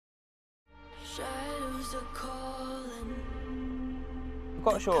We've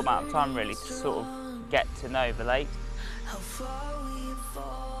got a short amount of time really to sort of get to know the lake.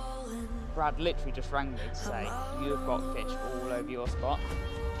 Brad literally just rang me to say, you've got fish all over your spot.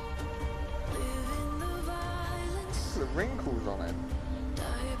 Look at the wrinkles on it.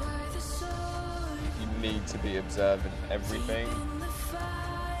 You need to be observant of everything.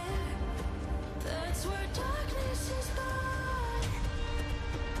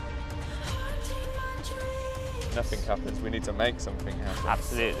 Nothing happens, we need to make something happen.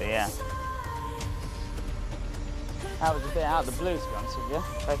 Absolutely, yeah. That was a bit out of the blue, to be honest with you.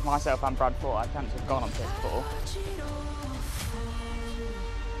 Both myself and Brad thought I can't have gone on pit 4.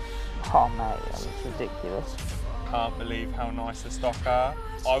 Oh mate, that was ridiculous. Can't believe how nice the stock are.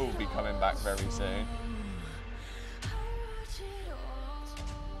 I will be coming back very soon.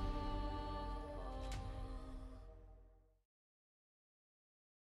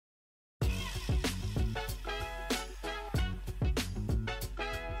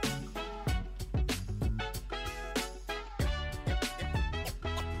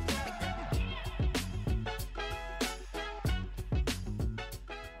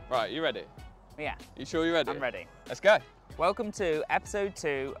 Right, you ready? Yeah. You sure you're ready? I'm ready. Let's go. Welcome to episode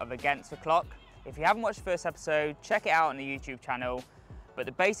 2 of Against the Clock. If you haven't watched the first episode, check it out on the YouTube channel. But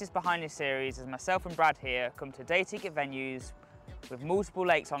the basis behind this series is myself and Brad here come to day ticket venues with multiple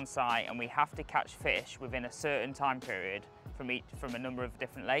lakes on site, and we have to catch fish within a certain time period from a number of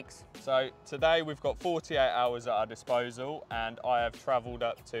different lakes. So today we've got 48 hours at our disposal, and I have travelled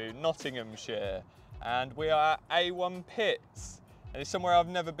up to Nottinghamshire, and we are at A1 Pits. And it's somewhere I've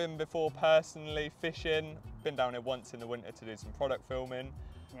never been before personally fishing. Been down here once in the winter to do some product filming.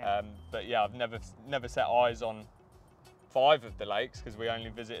 Yeah. But yeah, I've never set eyes on 5 of the lakes because we only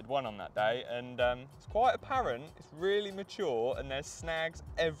visited 1 on that day. And it's quite apparent, it's really mature and there's snags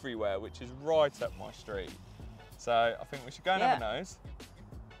everywhere, which is right up my street. So I think we should go and have a nose.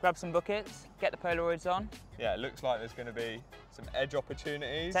 Grab some buckets, get the Polaroids on. Yeah, it looks like there's going to be some edge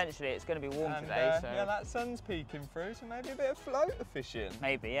opportunities. Potentially it's going to be warm today. So yeah, that sun's peeking through, so maybe a bit of floater fishing.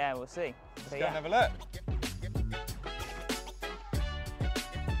 maybe, yeah, we'll see. Let's go and have a look.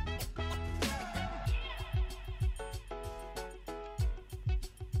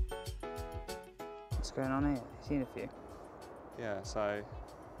 What's going on here? Seen a few. Yeah, so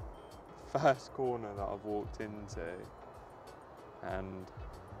first corner that I've walked into, and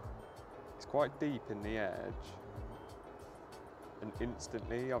it's quite deep in the edge, and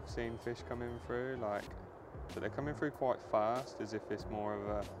instantly I've seen fish coming through, but they're coming through quite fast, as if it's more of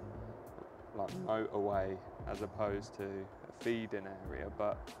a motorway as opposed to a feeding area.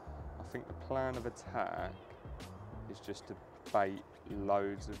 But I think the plan of attack is just to bait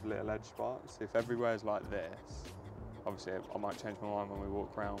loads of little edge spots. If everywhere's like this, obviously I might change my mind when we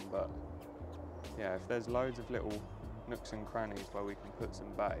walk around, but yeah, if there's loads of little nooks and crannies where we can put some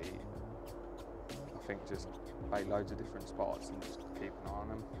bait, I think just bait loads of different spots and just keep an eye on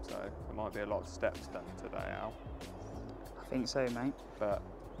them. So there might be a lot of steps done today, Al. I think so, mate. But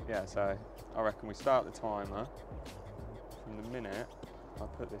yeah, so I reckon we start the timer from the minute I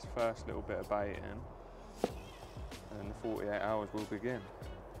put this first little bit of bait in, and then the 48 hours will begin.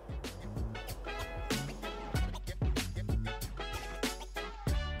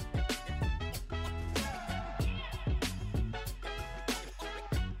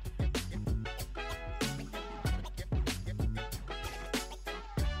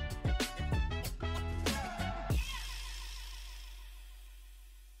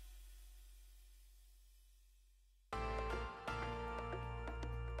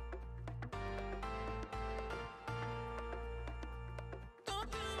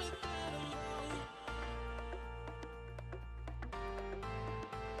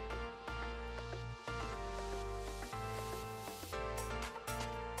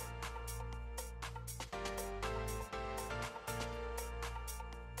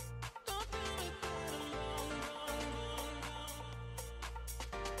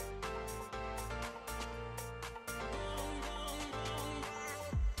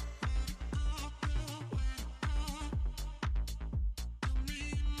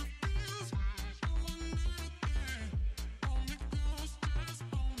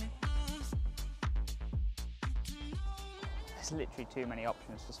 There's literally too many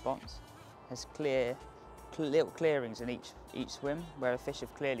options for spots. There's little clearings in each swim where fish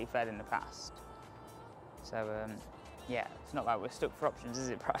have clearly fed in the past. So yeah, it's not like we're stuck for options, is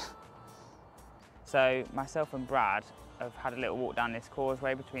it, Brad? So myself and Brad have had a little walk down this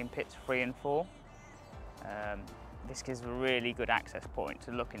causeway between pits 3 and 4. This gives a really good access point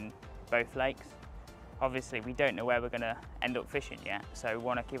to look in both lakes. Obviously we don't know where we're going to end up fishing yet, so we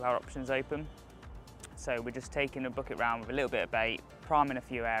want to keep our options open. So we're just taking a bucket round with a little bit of bait, priming a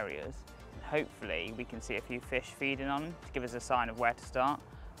few areas, and hopefully we can see a few fish feeding on them to give us a sign of where to start.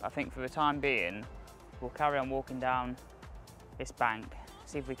 But I think for the time being, we'll carry on walking down this bank,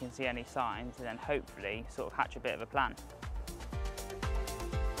 see if we can see any signs, and then hopefully sort of hatch a bit of a plan.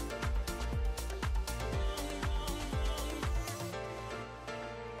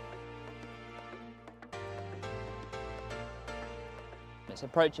 It's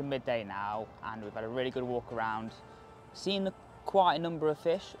approaching midday now, and we've had a really good walk around, seen quite a number of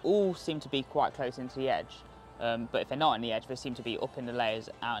fish. All seem to be quite close into the edge, but if they're not on the edge, they seem to be up in the layers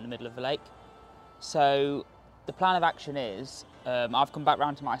out in the middle of the lake. So the plan of action is, I've come back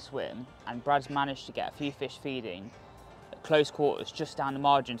round to my swim, and Brad's managed to get a few fish feeding at close quarters just down the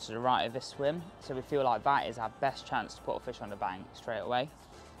margin to the right of this swim. So we feel like that is our best chance to put a fish on the bank straight away.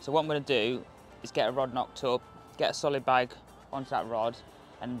 So what I'm going to do is get a rod knocked up, get a solid bag onto that rod,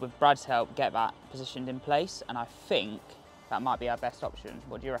 and with Brad's help get that positioned in place, and I think that might be our best option.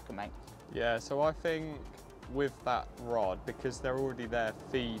 What do you reckon, mate? Yeah, so I think with that rod, because they're already there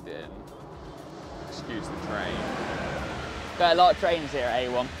feeding, excuse the train. Got a lot of trains here at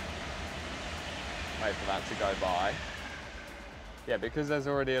A1. Wait for that to go by. Yeah, because there's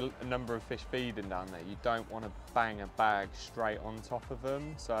already a number of fish feeding down there, you don't want to bang a bag straight on top of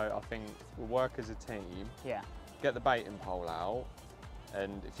them. So I think we'll work as a team. Yeah. Get the baiting pole out,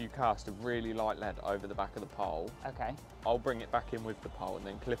 and if you cast a really light lead over the back of the pole, okay, I'll bring it back in with the pole, and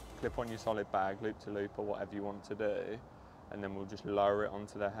then clip on your solid bag, loop to loop or whatever you want to do, and then we'll just lower it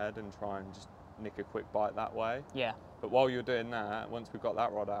onto their head and try and just nick a quick bite that way. Yeah. But while you're doing that, once we've got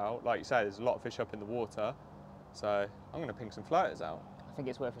that rod out, like you say, there's a lot of fish up in the water, so I'm going to ping some floaters out. I think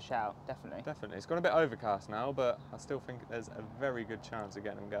it's worth a shout, definitely. Definitely. It's gone a bit overcast now, but I still think there's a very good chance of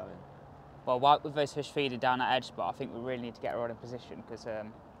getting them going. Well, with those fish feeding down that edge spot, I think we really need to get a rod in position because,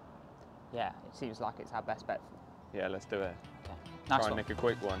 yeah, it seems like it's our best bet. Yeah, let's do it. Okay. Nice. Try and nick a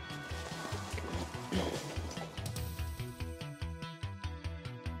quick one.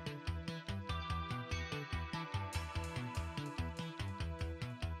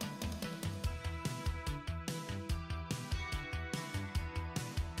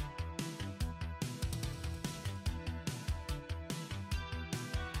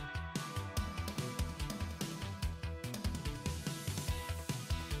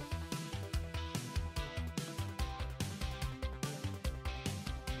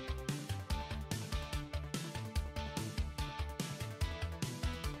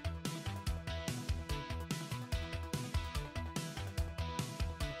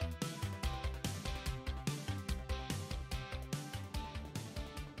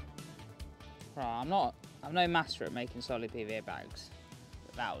 Right, I'm no master at making solid PVA bags,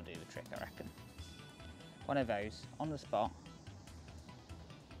 but that'll do the trick, I reckon. One of those, on the spot.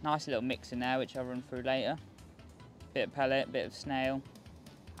 Nice little mix in there, which I'll run through later. Bit of pellet, bit of snail,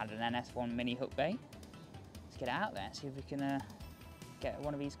 and an NS1 mini hook bait. Let's get it out there, see if we can get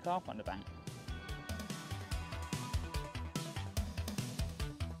one of these carp on the bank.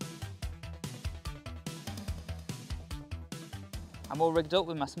 I'm all rigged up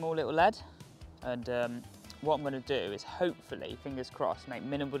with my small little lead. And what I'm going to do is hopefully, fingers crossed, make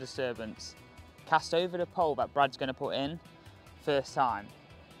minimal disturbance, cast over the pole that Brad's going to put in first time.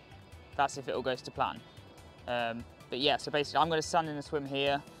 That's if it all goes to plan. But yeah, so basically I'm going to stand in the swim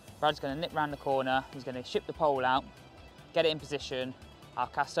here, Brad's going to nip round the corner, he's going to ship the pole out, get it in position, I'll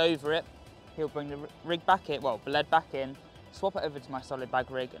cast over it, he'll bring the rig back in, well, the lead back in, swap it over to my solid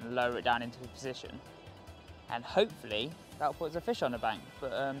bag rig and lower it down into position. And hopefully that'll put a fish on the bank.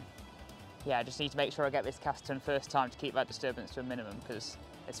 But yeah, I just need to make sure I get this cast done first time to keep that disturbance to a minimum because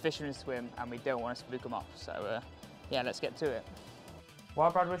it's fish in the swim and we don't want to spook them off. So yeah, let's get to it. While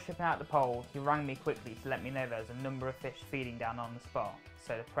Brad was shipping out the pole, he rang me quickly to let me know there was a number of fish feeding down on the spot,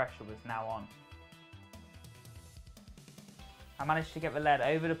 so the pressure was now on. I managed to get the lead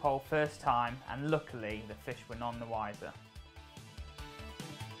over the pole first time, and luckily the fish were none the wiser.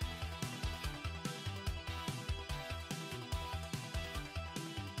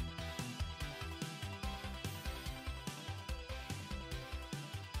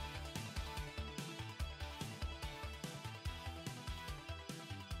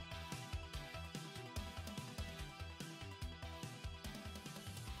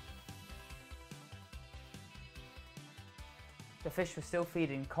 The fish were still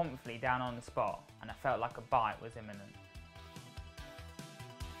feeding comfortably down on the spot, and I felt like a bite was imminent.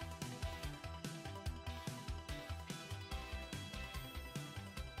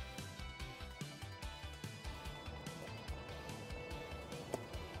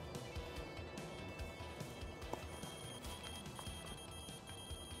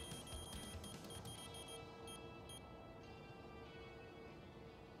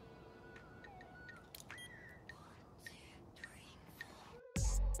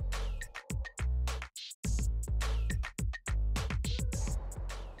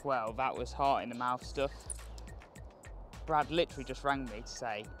 Well, that was heart in the mouth stuff. Brad literally just rang me to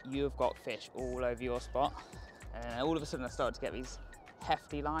say, you have got fish all over your spot. And then all of a sudden I started to get these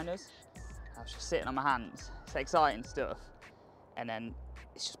hefty liners. I was just sitting on my hands. It's exciting stuff. And then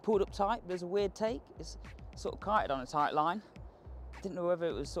it's just pulled up tight. There's a weird take. It's sort of kited on a tight line. I didn't know whether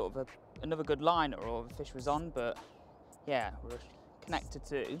it was sort of another good liner or the fish was on, but yeah, we're connected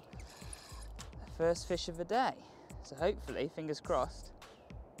to the first fish of the day. So hopefully, fingers crossed,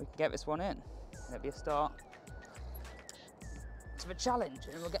 we can get this one in. It'll be a start to the challenge,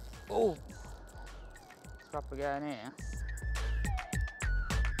 and we'll get, oh, it's proper going here.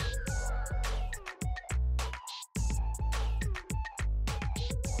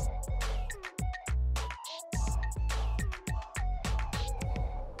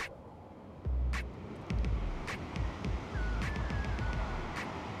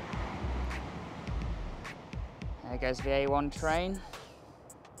 There goes the A1 train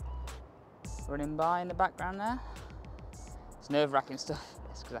running by in the background there. It's nerve-wracking stuff,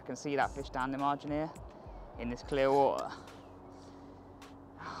 because I can see that fish down the margin here in this clear water.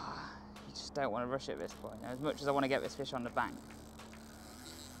 You just don't want to rush it at this point. As much as I want to get this fish on the bank,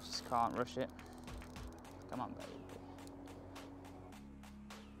 just can't rush it. Come on, baby.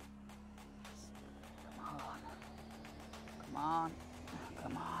 Come on. Come on.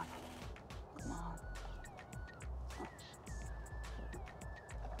 Come on. Come on.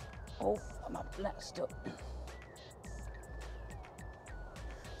 Oh, I'm up next up.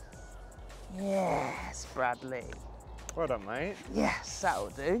 Yes, Bradley. Well done, mate. Yes, that'll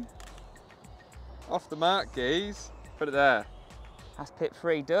do. Off the mark, geez. Put it there. That's pit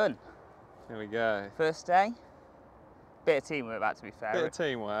 3 done. There we go. First day. Bit of teamwork, that, to be fair. Bit of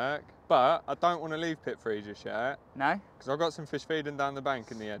teamwork, but I don't want to leave pit 3 just yet. No? Because I've got some fish feeding down the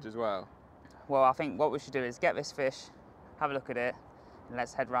bank in the edge as well. Well, I think what we should do is get this fish, have a look at it, and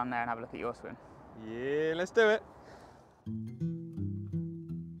let's head round there and have a look at your swim. Yeah, let's do it.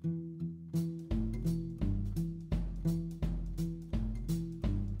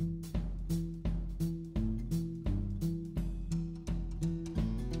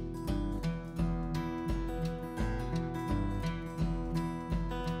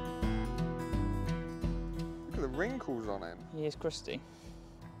 Wrinkles on him. He is crusty.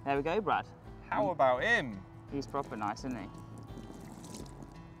 There we go, Brad. How about him? He's proper nice, isn't he?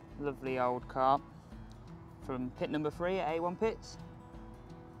 Lovely old carp from pit number 3 at A1 Pits.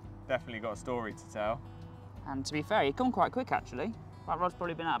 Definitely got a story to tell. And to be fair, he come quite quick actually. That rod's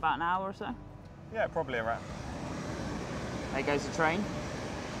probably been out about an hour or so. Yeah, probably around. There goes the train.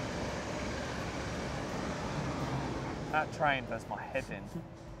 That train does my head in.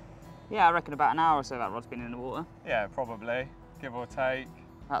 Yeah, I reckon about an hour or so that rod's been in the water. Yeah, probably, give or take.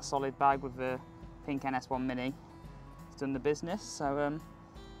 That solid bag with the pink NS1 Mini has done the business, so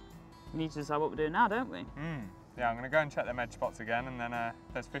we need to decide what we're doing now, don't we? Yeah, I'm going to go and check them edge spots again, and then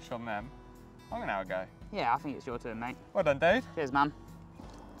there's fish on them. I'm going to have a go. Yeah, I think it's your turn, mate. Well done, dude. Cheers, man.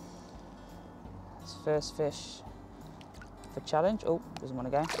 It's first fish for challenge. Oh, doesn't want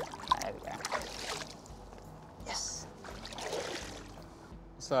to go. There we go. Yes.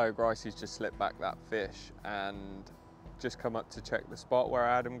 So Gricey's just slipped back that fish and just come up to check the spot where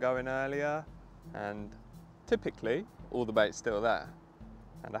I had him going earlier, and typically all the bait's still there,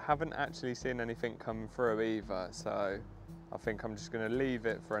 and I haven't actually seen anything come through either, so I think I'm just going to leave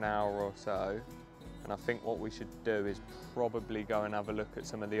it for an hour or so, and I think what we should do is probably go and have a look at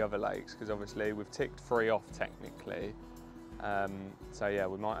some of the other lakes, because obviously we've ticked 3 off technically, so yeah,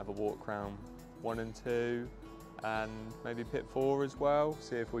 we might have a walk around 1 and 2 and maybe pit 4 as well,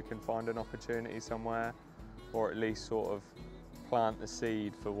 see if we can find an opportunity somewhere, or at least sort of plant the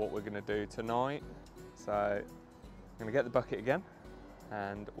seed for what we're going to do tonight. So I'm going to get the bucket again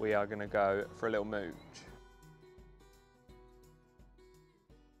and we are going to go for a little mooch.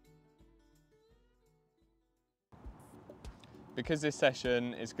 Because this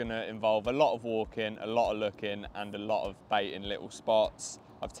session is going to involve a lot of walking, a lot of looking and a lot of bait in little spots,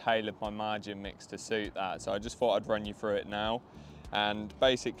 I've tailored my margin mix to suit that. So I just thought I'd run you through it now. And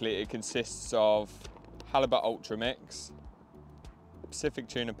basically it consists of halibut ultra mix, Pacific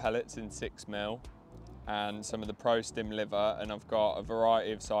tuna pellets in 6mm, and some of the Pro Stim liver, and I've got a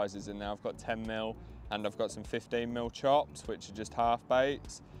variety of sizes in there. I've got 10mm and I've got some 15mm chops, which are just half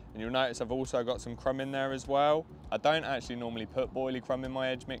baits. And you'll notice I've also got some crumb in there as well. I don't actually normally put boilie crumb in my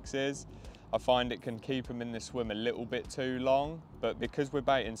edge mixes. I find it can keep them in the swim a little bit too long, but because we're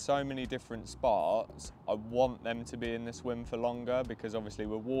baiting so many different spots, I want them to be in the swim for longer, because obviously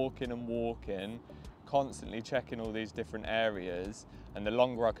we're walking and walking, constantly checking all these different areas, and the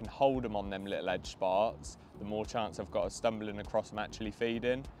longer I can hold them on them little edge spots, the more chance I've got of stumbling across them actually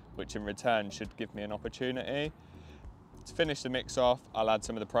feeding, which in return should give me an opportunity. To finish the mix off, I'll add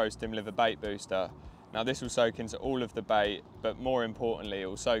some of the Pro Stim Liver Bait Booster. Now this will soak into all of the bait, but more importantly, it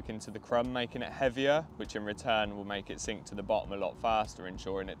will soak into the crumb, making it heavier, which in return will make it sink to the bottom a lot faster,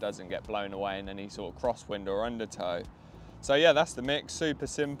 ensuring it doesn't get blown away in any sort of crosswind or undertow. So yeah, that's the mix, super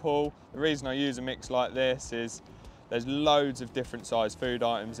simple. The reason I use a mix like this is there's loads of different size food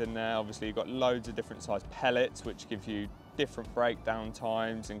items in there. Obviously you've got loads of different size pellets, which give you different breakdown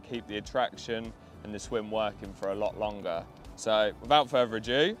times and keep the attraction and the swim working for a lot longer. So without further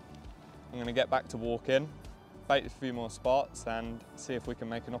ado, I'm going to get back to walking, bait a few more spots and see if we can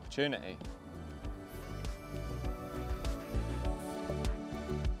make an opportunity.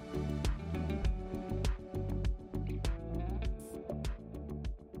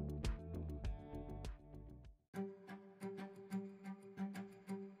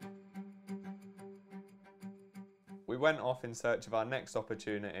 We went off in search of our next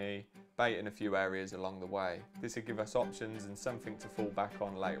opportunity, baiting a few areas along the way. This would give us options and something to fall back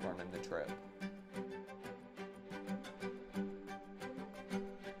on later on in the trip.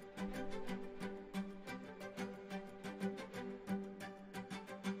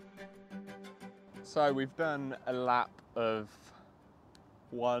 So we've done a lap of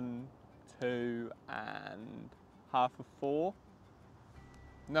 1, 2 and half of 4.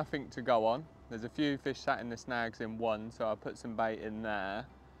 Nothing to go on. There's a few fish sat in the snags in 1, so I put some bait in there,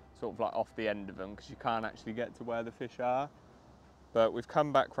 sort of like off the end of them, because you can't actually get to where the fish are. But we've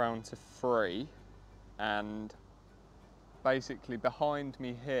come back round to 3, and basically behind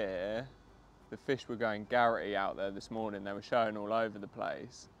me here, the fish were going garrity out there this morning. They were showing all over the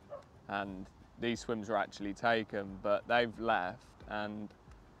place, and these swims were actually taken, but they've left, and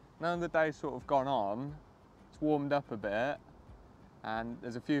now the day's sort of gone on, it's warmed up a bit, and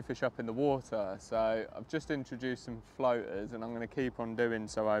there's a few fish up in the water. So I've just introduced some floaters, and I'm going to keep on doing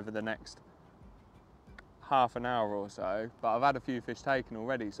so over the next half an hour or so. But I've had a few fish taken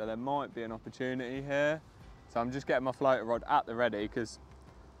already, so there might be an opportunity here. So I'm just getting my floater rod at the ready, because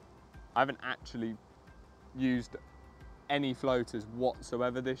I haven't actually used any floaters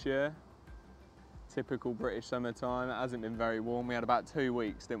whatsoever this year. Typical British summertime. It hasn't been very warm. We had about 2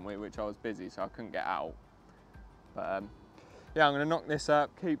 weeks, didn't we, which I was busy, so I couldn't get out. But yeah, I'm going to knock this up,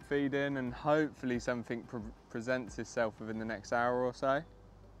 keep feeding, and hopefully something presents itself within the next hour or so.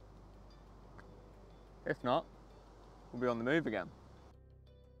 If not, we'll be on the move again.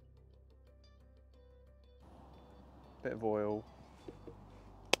 Bit of oil.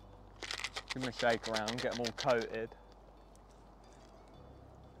 Give them a shake around, get them all coated.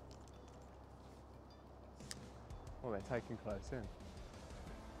 Oh, they're taking close in.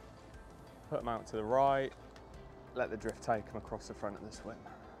 Put them out to the right. Let the drift take them across the front of the swim.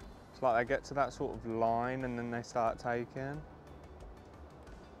 It's like they get to that sort of line and then they start taking.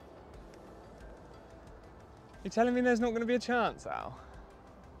 You telling me there's not going to be a chance, Al?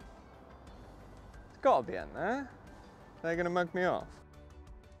 There's got to be in there. They're going to mug me off.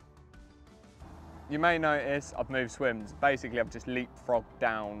 You may notice I've moved swims. Basically, I've just leapfrogged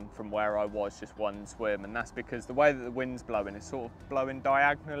down from where I was, just one swim, and that's because the way that the wind's blowing is sort of blowing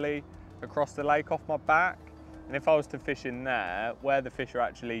diagonally across the lake off my back. And if I was to fish in there, where the fish are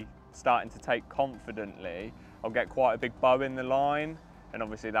actually starting to take confidently, I'll get quite a big bow in the line, and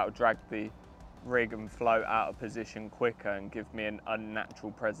obviously that will drag the rig and float out of position quicker and give me an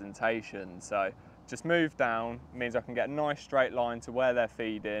unnatural presentation. So just move down means I can get a nice straight line to where they're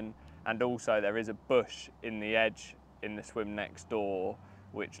feeding, and also there is a bush in the edge in the swim next door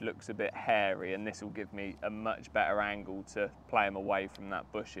which looks a bit hairy, and this will give me a much better angle to play them away from that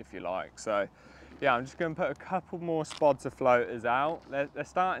bush, if you like. So yeah, I'm just going to put a couple more spods of floaters out. They're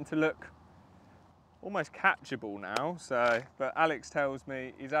starting to look almost catchable now. So, but Alex tells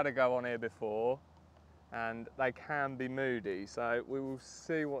me he's had a go on here before and they can be moody. So we will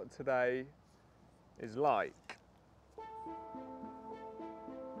see what today is like.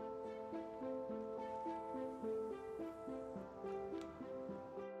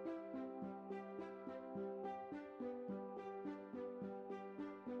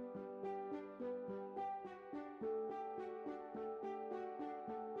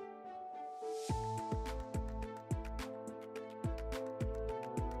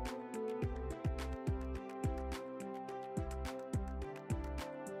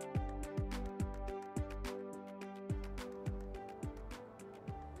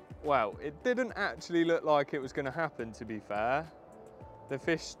 Well, it didn't actually look like it was going to happen, to be fair. The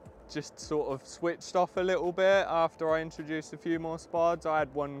fish just sort of switched off a little bit after I introduced a few more spods. I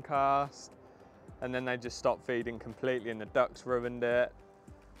had one cast and then they just stopped feeding completely and the ducks ruined it.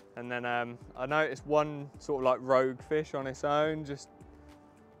 And then I noticed one sort of like rogue fish on its own, just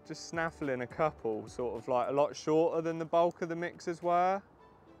snaffling a couple, sort of like a lot shorter than the bulk of the mixers were.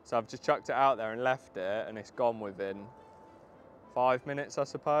 So I've just chucked it out there and left it, and it's gone within 5 minutes, I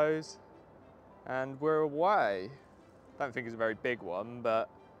suppose. And we're away. Don't think it's a very big one, but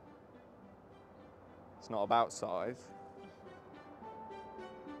it's not about size.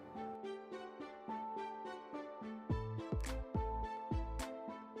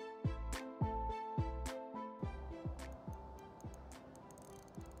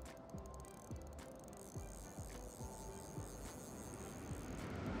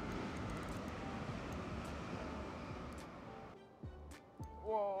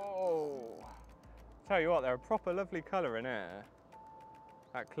 Whoa! Tell you what, they're a proper lovely colour in here.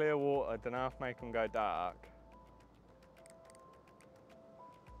 That clear water, don't know if make them go dark.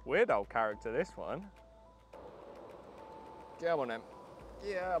 Weird old character, this one. Come on then.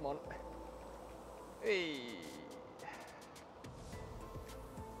 Yeah, I'm on. Hey.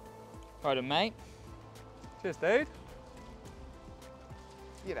 Right then, mate. Cheers, dude.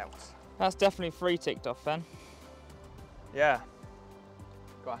 Get out. That's definitely 3 ticked off then. Yeah.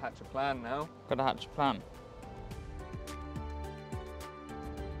 Got to hatch a plan now. Got to hatch a plan.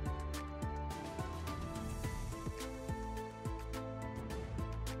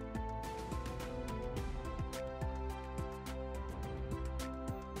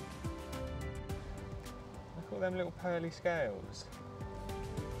 Look at all them little pearly scales.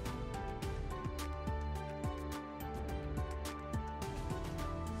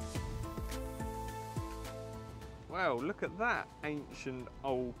 Wow, look at that ancient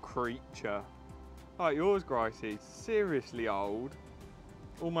old creature. Like yours, Gricey, seriously old.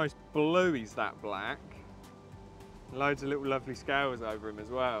 Almost blue, he's that black. Loads of little lovely scales over him as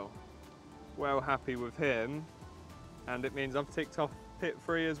well. Well happy with him. And it means I've ticked off pit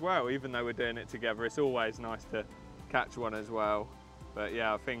 3 as well, even though we're doing it together. It's always nice to catch one as well. But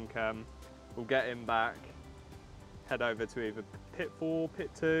yeah, I think we'll get him back. Head over to either pit 4, pit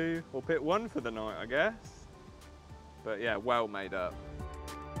 2, or pit 1 for the night, I guess. But yeah, well made up.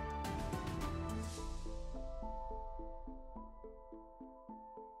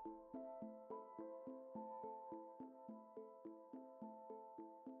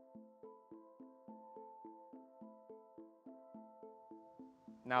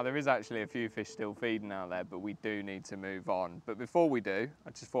 Now there is actually a few fish still feeding out there, but we do need to move on. But before we do, I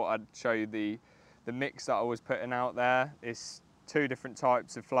just thought I'd show you the mix that I was putting out there. It's 2 different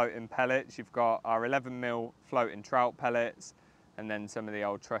types of floating pellets. You've got our 11mm floating trout pellets, and then some of the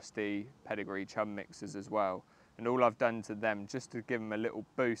old trusty pedigree chum mixers as well. And all I've done to them, just to give them a little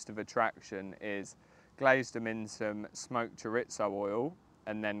boost of attraction, is glazed them in some smoked chorizo oil,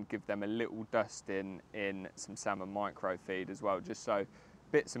 and then give them a little dusting in some salmon micro feed as well, just so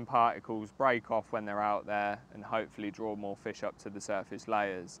bits and particles break off when they're out there and hopefully draw more fish up to the surface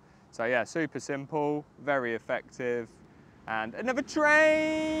layers. So yeah, super simple, very effective. And another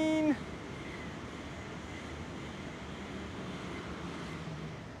train!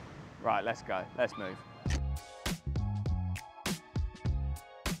 Right, let's go, let's move.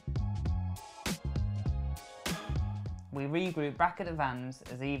 We regrouped back at the vans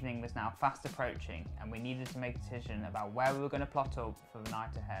as evening was now fast approaching, and we needed to make a decision about where we were going to plot up for the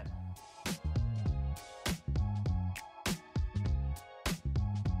night ahead.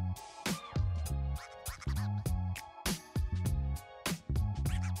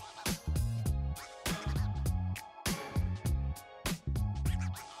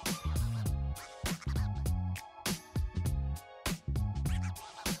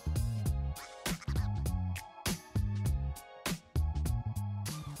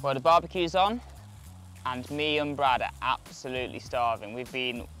 Well, the barbecue's on, and me and Brad are absolutely starving. We've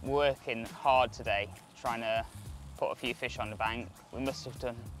been working hard today, trying to put a few fish on the bank. We must have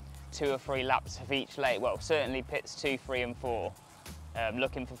done 2 or 3 laps of each lake. Well, certainly pits 2, 3 and 4,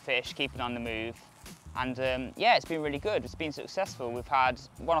 looking for fish, keeping on the move. And yeah, it's been really good. It's been successful. We've had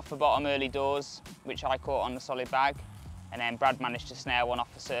one off the bottom early doors, which I caught on the solid bag, and then Brad managed to snare one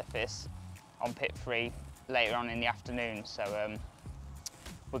off the surface on pit 3 later on in the afternoon. So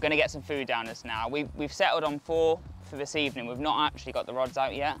we're going to get some food downers now. We've settled on 4 for this evening. We've not actually got the rods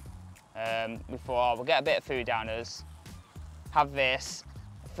out yet. We thought, oh, we'll get a bit of food downers, have this,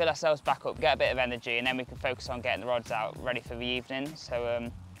 fill ourselves back up, get a bit of energy, and then we can focus on getting the rods out ready for the evening.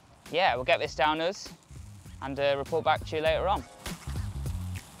 So yeah, we'll get this downers and report back to you later on.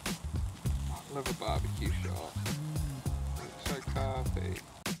 I love a barbecue shot. It's so carpy.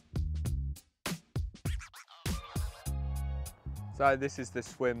 So this is the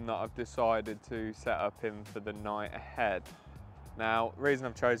swim that I've decided to set up in for the night ahead. Now, the reason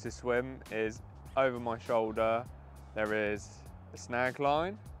I've chose this swim is over my shoulder there is a snag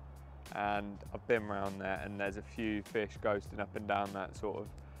line, and I've been around there and there's a few fish ghosting up and down that sort of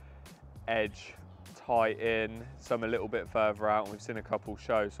edge, tight in, some a little bit further out, and we've seen a couple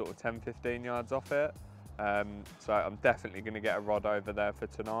show sort of 10-15 yards off it. So I'm definitely going to get a rod over there for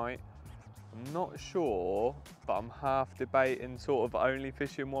tonight. I'm not sure, but I'm half debating sort of only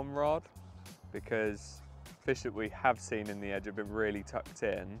fishing one rod, because fish that we have seen in the edge have been really tucked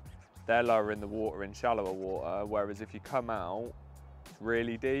in. They're lower in the water in shallower water, whereas if you come out, it's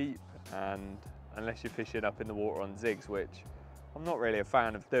really deep, and unless you're fishing up in the water on zigs, which I'm not really a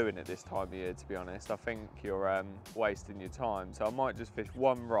fan of doing at this time of year, to be honest. I think you're wasting your time. So I might just fish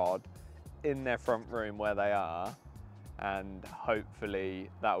one rod in their front room where they are, and hopefully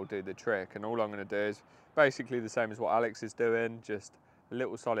that will do the trick. And all I'm going to do is basically the same as what Alex is doing, just a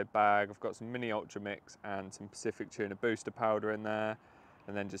little solid bag. I've got some mini ultra mix and some Pacific tuna booster powder in there,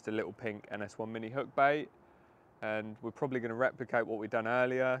 and then just a little pink NS1 mini hook bait. And we're probably going to replicate what we've done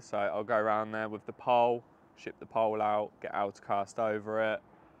earlier. So I'll go around there with the pole, ship the pole out, get outer cast over it,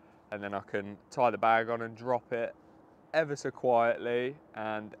 and then I can tie the bag on and drop it ever so quietly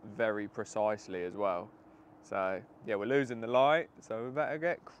and very precisely as well. So yeah, we're losing the light, so we better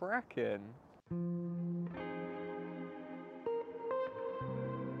get cracking.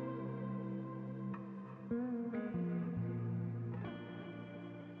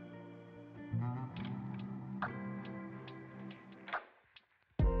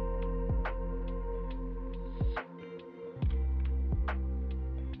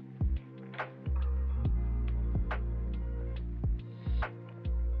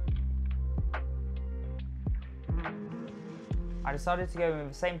 I decided to go with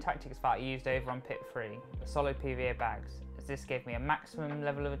the same tactics that I used over on pit 3, the solid PVA bags, as this gave me a maximum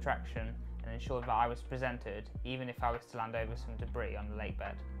level of attraction and ensured that I was presented even if I was to land over some debris on the lake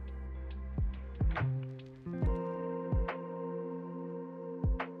bed.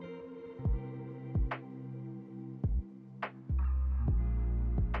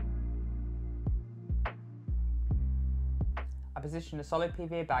 I positioned a solid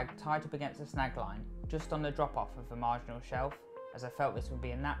PVA bag tied up against a snag line just on the drop off of the marginal shelf, as I felt this would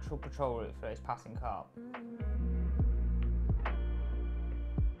be a natural patrol route for those passing carp.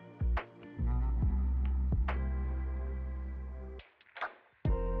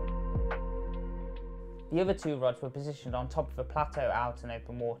 The other two rods were positioned on top of a plateau out in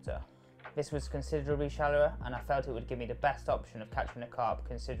open water. This was considerably shallower, and I felt it would give me the best option of catching a carp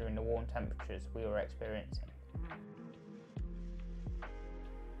considering the warm temperatures we were experiencing.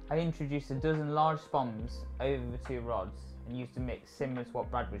 I introduced a dozen large spombs over the two rods and used a mix similar to what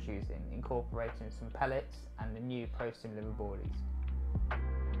Brad was using, incorporating some pellets and the new pro-stim liver boilies.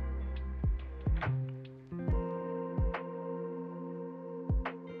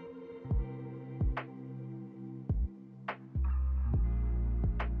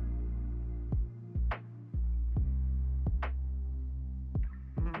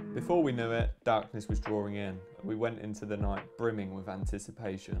 Before we knew it, darkness was drawing in. We went into the night brimming with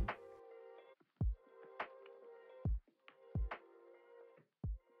anticipation.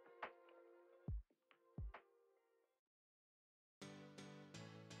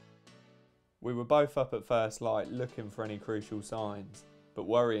 We were both up at first light looking for any crucial signs, but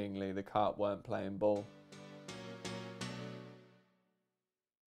worryingly the carp weren't playing ball.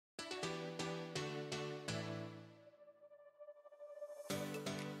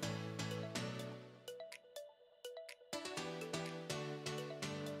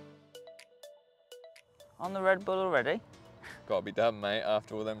 On the Red Bull already? Gotta be done, mate,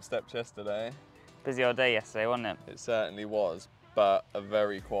 after all them steps yesterday. Busy old day yesterday, wasn't it? It certainly was, but a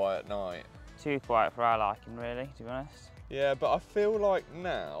very quiet night. Too quiet for our liking, really, to be honest. Yeah, but I feel like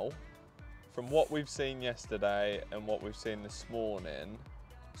now, from what we've seen yesterday and what we've seen this morning,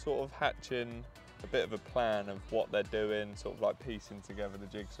 sort of hatching a bit of a plan of what they're doing, sort of like piecing together the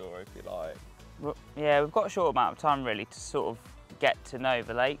jigsaw, if you like. Well, yeah, we've got a short amount of time, really, to sort of get to know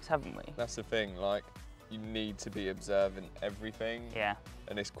the lakes, haven't we? That's the thing, like, you need to be observing everything. Yeah.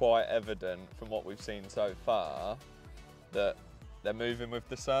 And it's quite evident from what we've seen so far that they're moving with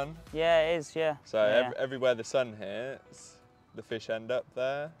the sun. Yeah, it is, yeah. So yeah. everywhere the sun hits, the fish end up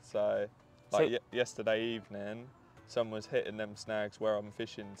there. So like yesterday evening, sun was hitting them snags where I'm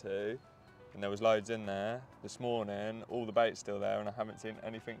fishing to, and there was loads in there. This morning, all the bait's still there and I haven't seen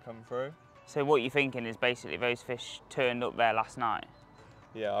anything come through. So what you're thinking is basically those fish turned up there last night?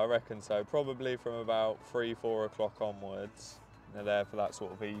 Yeah, I reckon so. Probably from about 3-4 o'clock onwards. They're there for that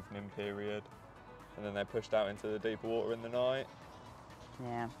sort of evening period. And then they pushed out into the deeper water in the night.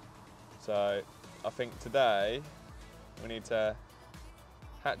 Yeah. So I think today we need to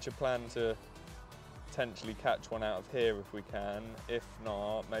hatch a plan to potentially catch one out of here if we can. If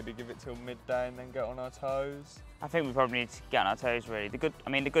not, maybe give it till midday and then get on our toes. I think we probably need to get on our toes really. The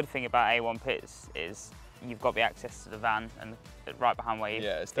good thing about A1 pits is you've got the access to the van and right behind where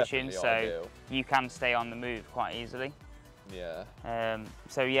you're fishing, so ideal. You can stay on the move quite easily. Yeah.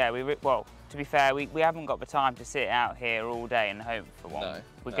 So yeah, well, to be fair, we haven't got the time to sit out here all day and hope for one. No,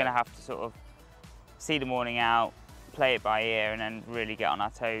 We're going to have to sort of see the morning out, play it by ear, and then really get on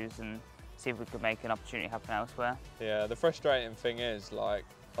our toes and see if we could make an opportunity happen elsewhere. Yeah, the frustrating thing is, like,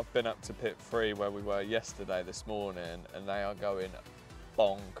 I've been up to pit 3 where we were yesterday this morning, and they are going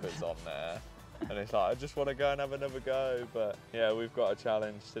bonkers on there. And it's like, I just want to go and have another go, but yeah, we've got a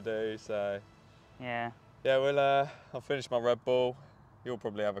challenge to do, so. Yeah. Yeah, I'll finish my Red Bull. You'll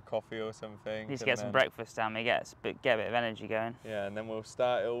probably have a coffee or something. Need to get some breakfast down me, get a bit of energy going. Yeah, and then we'll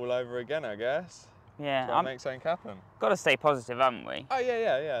start it all over again, I guess. Yeah. Try and make something happen. Got to stay positive, haven't we? Oh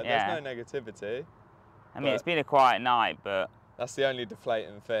yeah. There's no negativity. I mean, it's been a quiet night, but... That's the only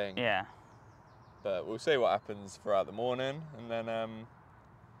deflating thing. Yeah. But we'll see what happens throughout the morning, and then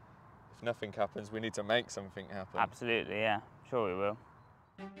if nothing happens, we need to make something happen. Absolutely, yeah. Sure we will.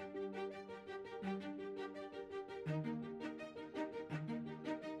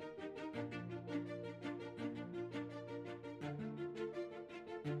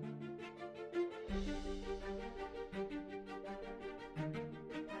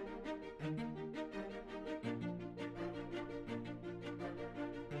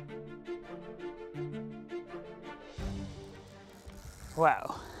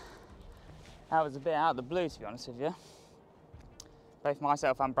 Well, that was a bit out of the blue, to be honest with you. Both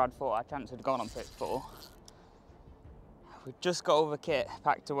myself and Brad thought our chance had gone on pit 4. We've just got all the kit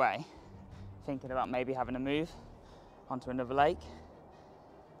packed away, thinking about maybe having a move onto another lake.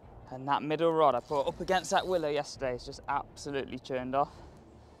 And that middle rod I put up against that willow yesterday is just absolutely churned off.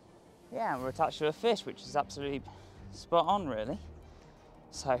 Yeah, and we're attached to a fish, which is absolutely spot on, really.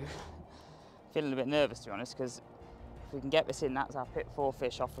 So, feeling a bit nervous, to be honest, because if we can get this in, that's our pit 4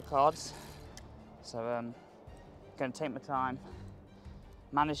 fish off the cards. So going to take my time,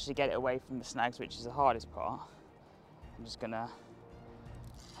 manage to get it away from the snags, which is the hardest part. I'm just going to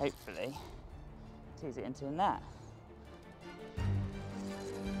hopefully tease it into the net.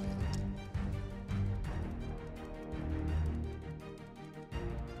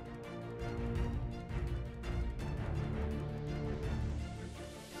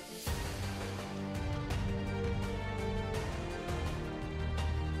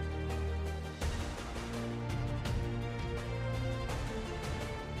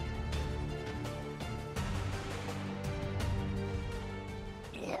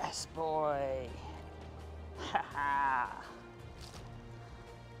 Yes, boy. Ha.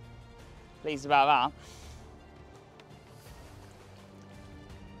 Pleased about that.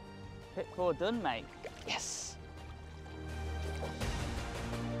 Pit 4 done, mate. Yes.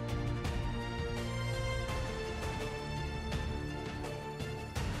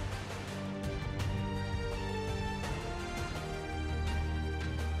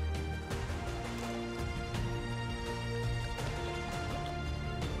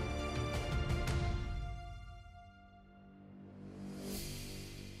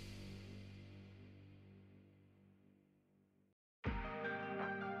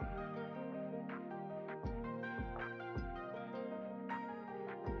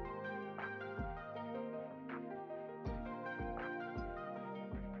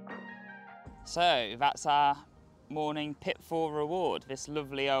 So that's our morning pit 4 reward, this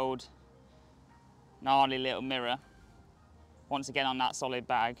lovely old gnarly little mirror. Once again on that solid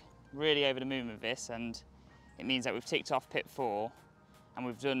bag, really over the moon with this, and it means that we've ticked off pit 4 and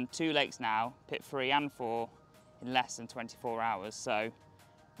we've done 2 lakes now, pit 3 and 4, in less than 24 hours. So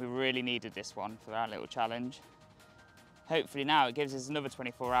we really needed this one for our little challenge. Hopefully now it gives us another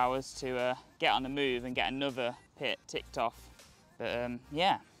 24 hours to get on the move and get another pit ticked off. But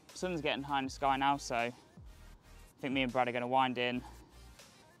yeah. Sun's getting high in the sky now, so I think me and Brad are going to wind in,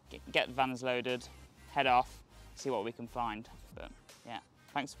 get the vans loaded, head off, see what we can find. But yeah,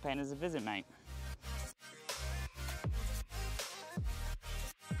 thanks for paying us a visit, mate.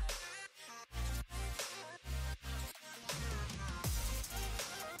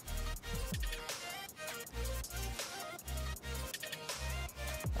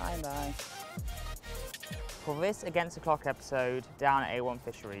 Bye-bye. For this Against the Clock episode down at A1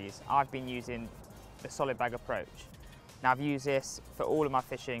 Fisheries, I've been using the solid bag approach. Now I've used this for all of my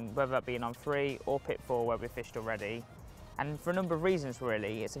fishing, whether that be on 3 or pit 4 where we've fished already. And for a number of reasons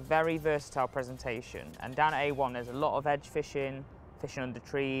really, it's a very versatile presentation. And down at A1 there's a lot of edge fishing, fishing under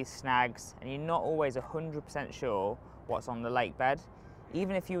trees, snags, and you're not always 100% sure what's on the lake bed.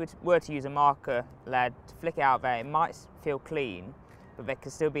 Even if you were to use a marker lead to flick it out there, it might feel clean, but there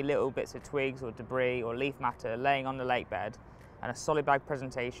could still be little bits of twigs or debris or leaf matter laying on the lake bed, and a solid bag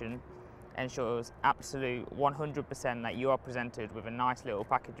presentation ensures absolute 100% that you are presented with a nice little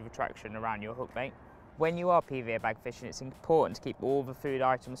package of attraction around your hook bait. When you are PVA bag fishing, it's important to keep all the food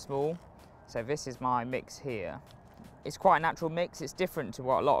items small. So this is my mix here. It's quite a natural mix. It's different to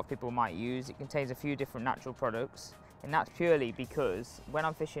what a lot of people might use. It contains a few different natural products, and that's purely because when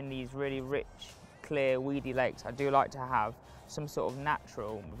I'm fishing these really rich, clear, weedy lakes, I do like to have some sort of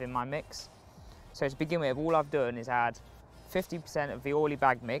natural within my mix. So to begin with, all I've done is add 50% of the oily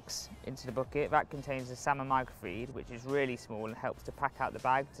bag mix into the bucket. That contains the salmon microfeed, which is really small and helps to pack out the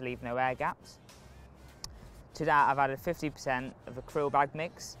bag to leave no air gaps. To that, I've added 50% of the krill bag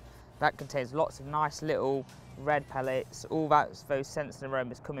mix. That contains lots of nice little red pellets. All those scents and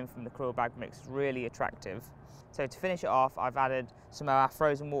aromas coming from the krill bag mix is really attractive. So to finish it off, I've added some of our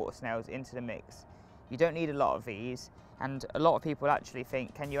frozen water snails into the mix. You don't need a lot of these, and a lot of people actually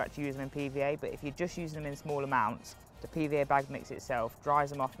think, can you actually use them in PVA? But if you're just using them in small amounts, the PVA bag mix itself dries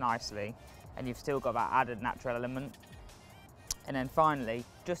them off nicely, and you've still got that added natural element. And then finally,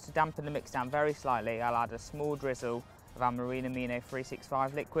 just to dampen the mix down very slightly, I'll add a small drizzle of our Marine Amino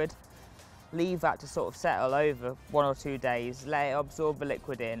 365 liquid. Leave that to sort of settle over 1 or 2 days, let it absorb the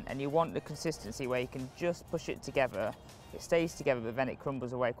liquid in, and you want the consistency where you can just push it together. It stays together, but then it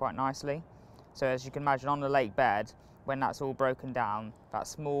crumbles away quite nicely. So as you can imagine, on the lake bed, when that's all broken down, that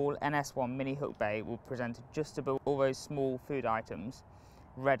small NS1 mini hook bait will present just above all those small food items,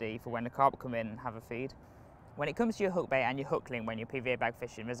 ready for when the carp come in and have a feed. When it comes to your hook bait and your hook link when you're PVA bag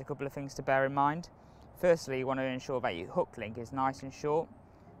fishing, there's a couple of things to bear in mind. Firstly, you want to ensure that your hook link is nice and short.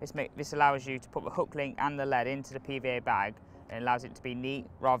 This allows you to put the hook link and the lead into the PVA bag, and allows it to be neat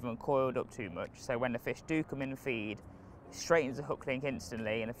rather than coiled up too much. So when the fish do come in and feed, it straightens the hook link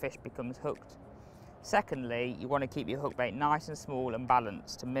instantly and the fish becomes hooked. Secondly, you want to keep your hook bait nice and small and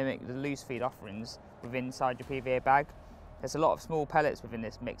balanced to mimic the loose feed offerings within inside your PVA bag. There's a lot of small pellets within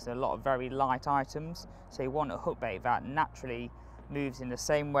this mix and a lot of very light items, so you want a hook bait that naturally moves in the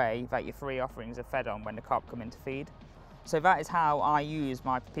same way that your free offerings are fed on when the carp come in to feed. So that is how I use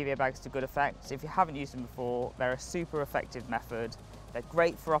my PVA bags to good effect. If you haven't used them before, they're a super effective method. They're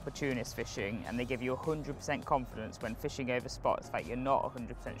great for opportunist fishing, and they give you 100% confidence when fishing over spots that you're not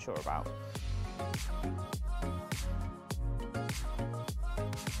 100% sure about.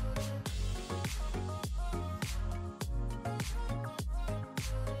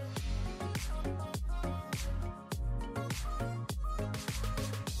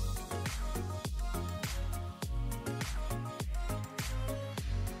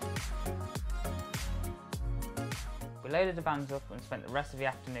 We loaded the vans up and spent the rest of the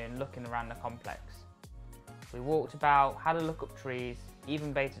afternoon looking around the complex. We walked about, had a look up trees,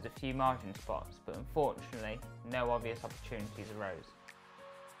 even baited a few margin spots, but unfortunately, no obvious opportunities arose.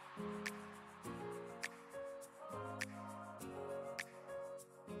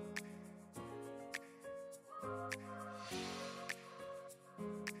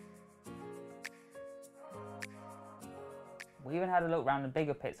 We even had a look around the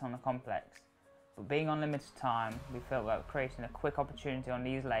bigger pits on the complex, but being on limited time, we felt that creating a quick opportunity on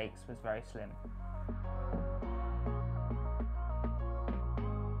these lakes was very slim.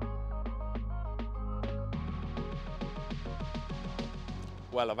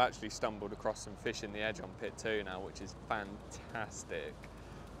 Well, I've actually stumbled across some fish in the edge on pit 2 now, which is fantastic.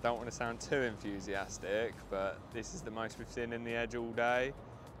 Don't want to sound too enthusiastic, but this is the most we've seen in the edge all day,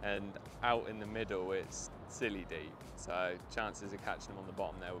 and out in the middle it's silly deep, so chances of catching them on the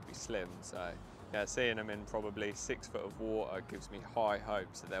bottom there would be slim. So yeah, seeing them in probably 6 foot of water gives me high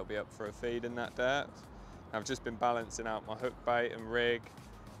hopes that they'll be up for a feed in that depth. I've just been balancing out my hook bait and rig.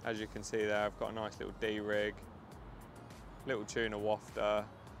 As you can see there, I've got a nice little D rig, little tuna wafter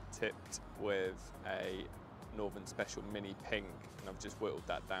tipped with a Northern Special Mini Pink, and I've just whittled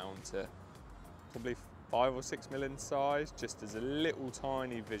that down to probably 5 or 6 mil in size, just as a little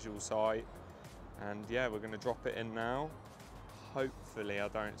tiny visual sight. And yeah, we're going to drop it in now. Hopefully I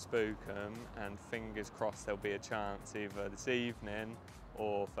don't spook them, and fingers crossed there'll be a chance either this evening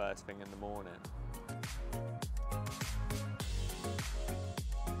or first thing in the morning.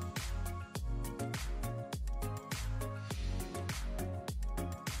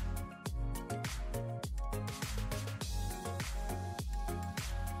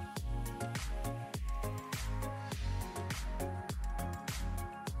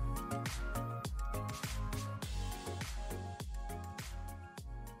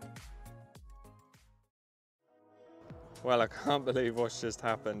 Well, I can't believe what's just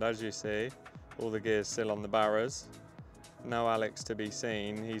happened. As you see, all the gear's still on the barrows. No Alex to be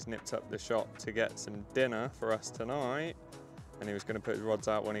seen. He's nipped up the shop to get some dinner for us tonight, and he was going to put his rods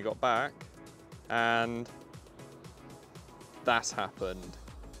out when he got back, and that's happened.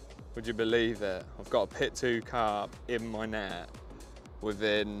 Would you believe it? I've got a Pit 2 carp in my net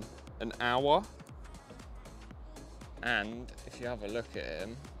within an hour, and if you have a look at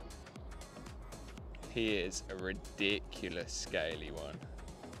him, he is a ridiculous scaly one.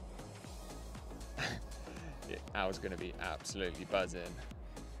 Al's going to be absolutely buzzing.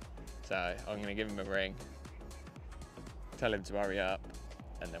 So I'm going to give him a ring, tell him to hurry up,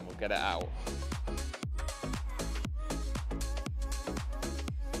 and then we'll get it out.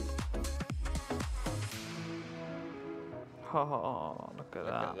 Oh, look at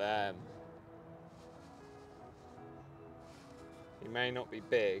that. Look at them. He may not be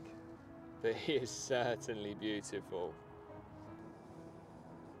big, but he is certainly beautiful.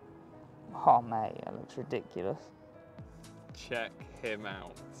 Oh mate, that looks ridiculous. Check him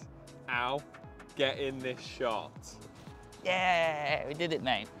out. Al, get in this shot. Yeah, we did it,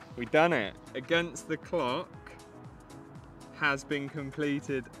 mate. We done it. Against the clock has been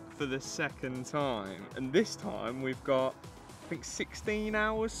completed for the second time, and this time we've got, I think, 16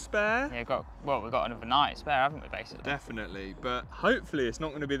 hours spare. Yeah, we've got another night spare, haven't we, basically? Definitely, but hopefully it's not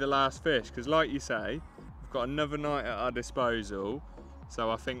going to be the last fish, because like you say, we've got another night at our disposal. So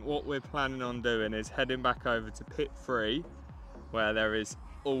I think what we're planning on doing is heading back over to Pit 3, where there is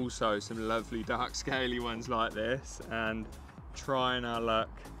also some lovely dark scaly ones like this, and trying our luck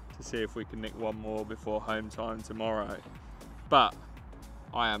to see if we can nick one more before home time tomorrow. But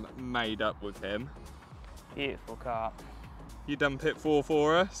I am made up with him. Beautiful carp. You done Pit 4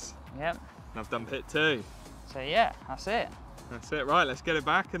 for us? Yep. And I've done Pit 2. So yeah, that's it. That's it, right, let's get it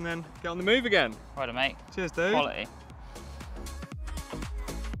back and then get on the move again. Righto, mate. Cheers, dude. Quality.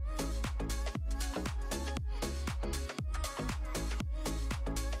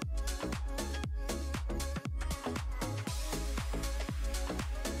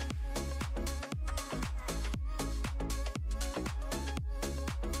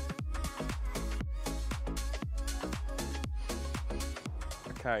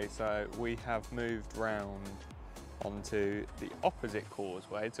 Okay, so we have moved round onto the opposite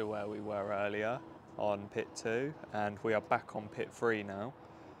causeway to where we were earlier on Pit 2, and we are back on Pit 3 now.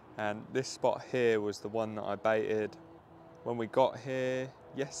 And this spot here was the one that I baited when we got here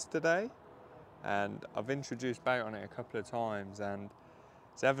yesterday, and I've introduced bait on it a couple of times, and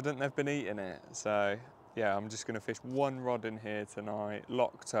it's evident they've been eating it. So yeah, I'm just going to fish one rod in here tonight,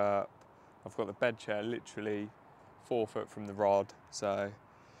 locked up. I've got the bed chair literally 4 foot from the rod, so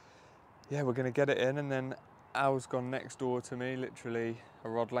yeah, we're going to get it in, and then Al's gone next door to me, literally a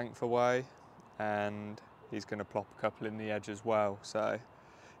rod length away, and he's going to plop a couple in the edge as well. So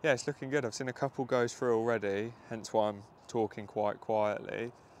yeah, it's looking good. I've seen a couple go through already, hence why I'm talking quite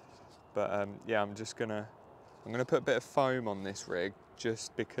quietly. But yeah, I'm gonna put a bit of foam on this rig,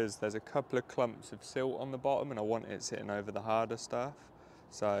 just because there's a couple of clumps of silt on the bottom and I want it sitting over the harder stuff.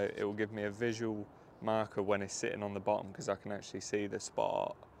 So it will give me a visual marker when it's sitting on the bottom, because I can actually see the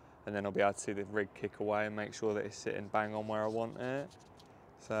spot, and then I'll be able to see the rig kick away and make sure that it's sitting bang on where I want it.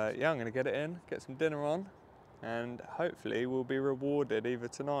 So yeah, I'm gonna get it in, get some dinner on, and hopefully we'll be rewarded either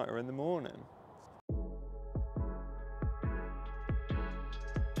tonight or in the morning.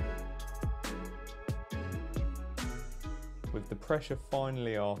 With the pressure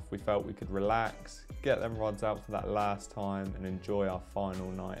finally off, we felt we could relax, get them rods out for that last time, and enjoy our final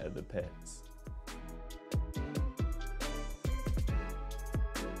night at the pits.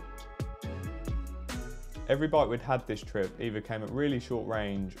 Every bite we'd had this trip either came at really short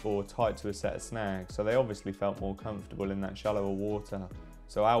range or tight to a set of snags, so they obviously felt more comfortable in that shallower water.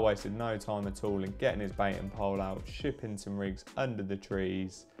 So Al wasted no time at all in getting his bait and pole out, shipping some rigs under the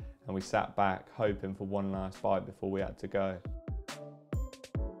trees, and we sat back hoping for one last bite before we had to go.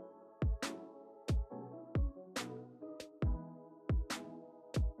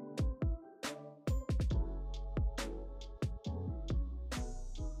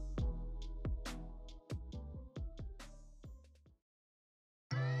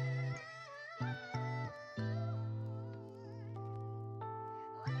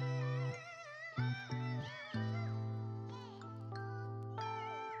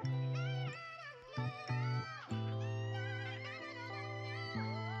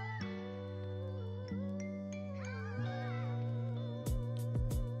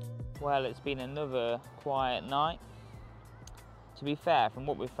 Well, it's been another quiet night. To be fair, from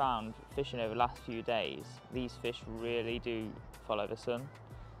what we've found fishing over the last few days, these fish really do follow the sun.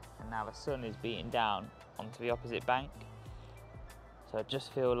 And now the sun is beating down onto the opposite bank, So I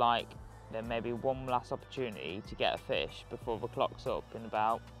just feel like there may be one last opportunity to get a fish before the clock's up in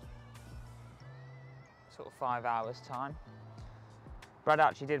about sort of 5 hours time. Brad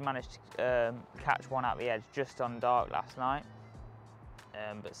actually did manage to catch one out the edge just on dark last night,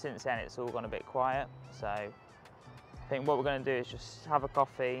 but since then it's all gone a bit quiet. So I think what we're going to do is just have a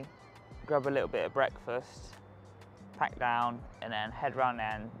coffee, grab a little bit of breakfast, pack down, and then head round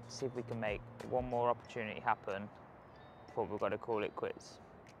there and see if we can make one more opportunity happen before we've got to call it quits.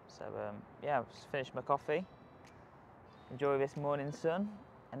 So yeah, I'll just finish my coffee, enjoy this morning sun,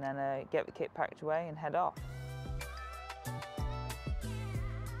 and then get the kit packed away and head off.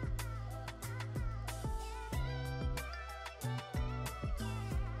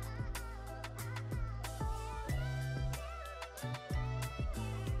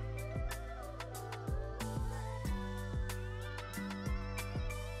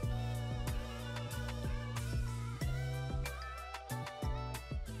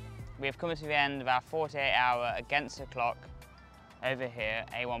 We've come to the end of our 48-hour against the clock over here,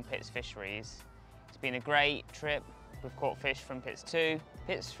 A1 Pits Fisheries. It's been a great trip. We've caught fish from Pits 2,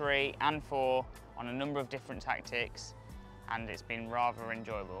 Pits 3 and 4 on a number of different tactics, and it's been rather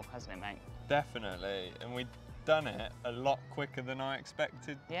enjoyable, hasn't it, mate? Definitely, and we've done it a lot quicker than I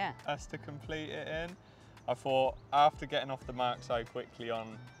expected us to complete it in. I thought after getting off the mark so quickly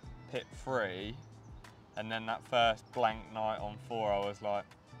on Pit 3, and then that first blank night on 4, I was like,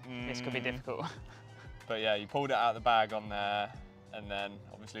 this could be difficult. But yeah, you pulled it out of the bag on there, and then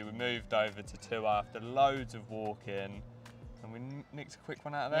obviously we moved over to 2 after loads of walking, and we nicked a quick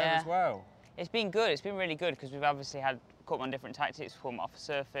one out of there as well. It's been good, it's been really good, because we've obviously caught on different tactics, caught them off the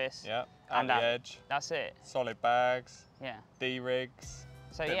surface. Yeah, out the edge. That's it. Solid bags. Yeah. D-rigs.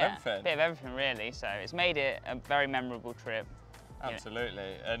 So bit of everything really, so it's made it a very memorable trip.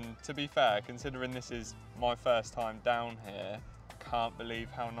 Absolutely, and to be fair, considering this is my first time down here, can't believe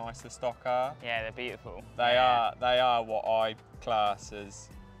how nice the stock are. Yeah, they're beautiful. They are what I class as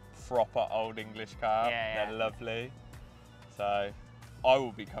proper old English carp. They're lovely. So I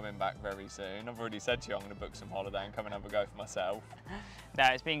will be coming back very soon. I've already said to you I'm going to book some holiday and come and have a go for myself. No,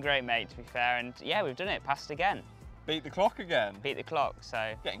 it's been great, mate, to be fair, and yeah, we've done it, passed again. Beat the clock again. Beat the clock,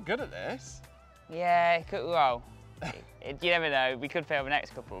 so. Getting good at this. Yeah, it could, well, you never know, we could fail the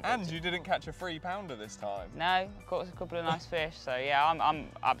next couple. And you didn't catch a 3-pounder this time. No, caught a couple of nice fish, so yeah, I'm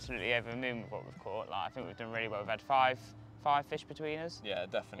absolutely over the moon with what we've caught. Like, I think we've done really well. We've had five fish between us. Yeah,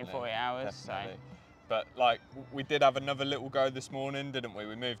 definitely. In 48 hours. Definitely. So. But like, we did have another little go this morning, didn't we?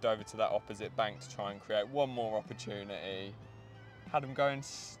 We moved over to that opposite bank to try and create one more opportunity. Had them going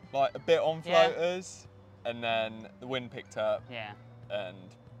like a bit on floaters, and then the wind picked up. Yeah. And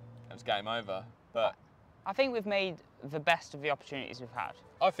it was game over. But I think we've made the best of the opportunities we've had.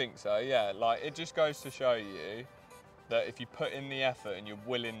 I think so, yeah. Like, it just goes to show you that if you put in the effort and you're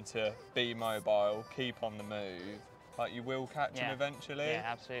willing to be mobile, keep on the move, like, you will catch them eventually. Yeah,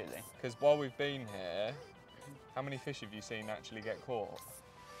 absolutely. Because while we've been here, how many fish have you seen actually get caught?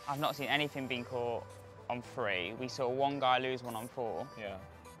 I've not seen anything being caught on 3. We saw one guy lose one on 4. Yeah.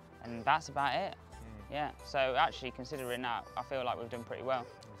 And that's about it. Yeah, so actually, considering that, I feel like we've done pretty well.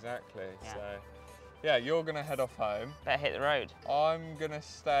 Exactly, so. Yeah, you're going to head off home. Better hit the road. I'm going to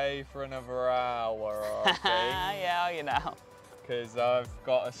stay for another hour, I think. Yeah, are you now? Because I've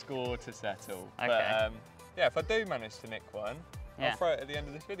got a score to settle. Okay. But yeah, if I do manage to nick one, I'll throw it at the end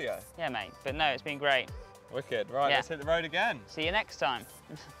of this video. Yeah, mate. But no, it's been great. Wicked. Right, let's hit the road again. See you next time.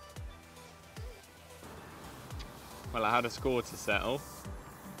 Well, I had a score to settle.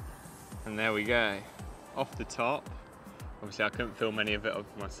 And there we go. Off the top. Obviously, I couldn't film any of it of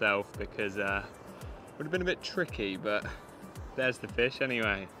myself because would have been a bit tricky, but there's the fish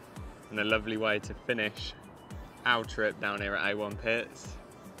anyway, and a lovely way to finish our trip down here at A1 Pits.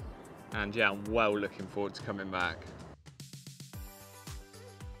 And yeah, I'm well looking forward to coming back.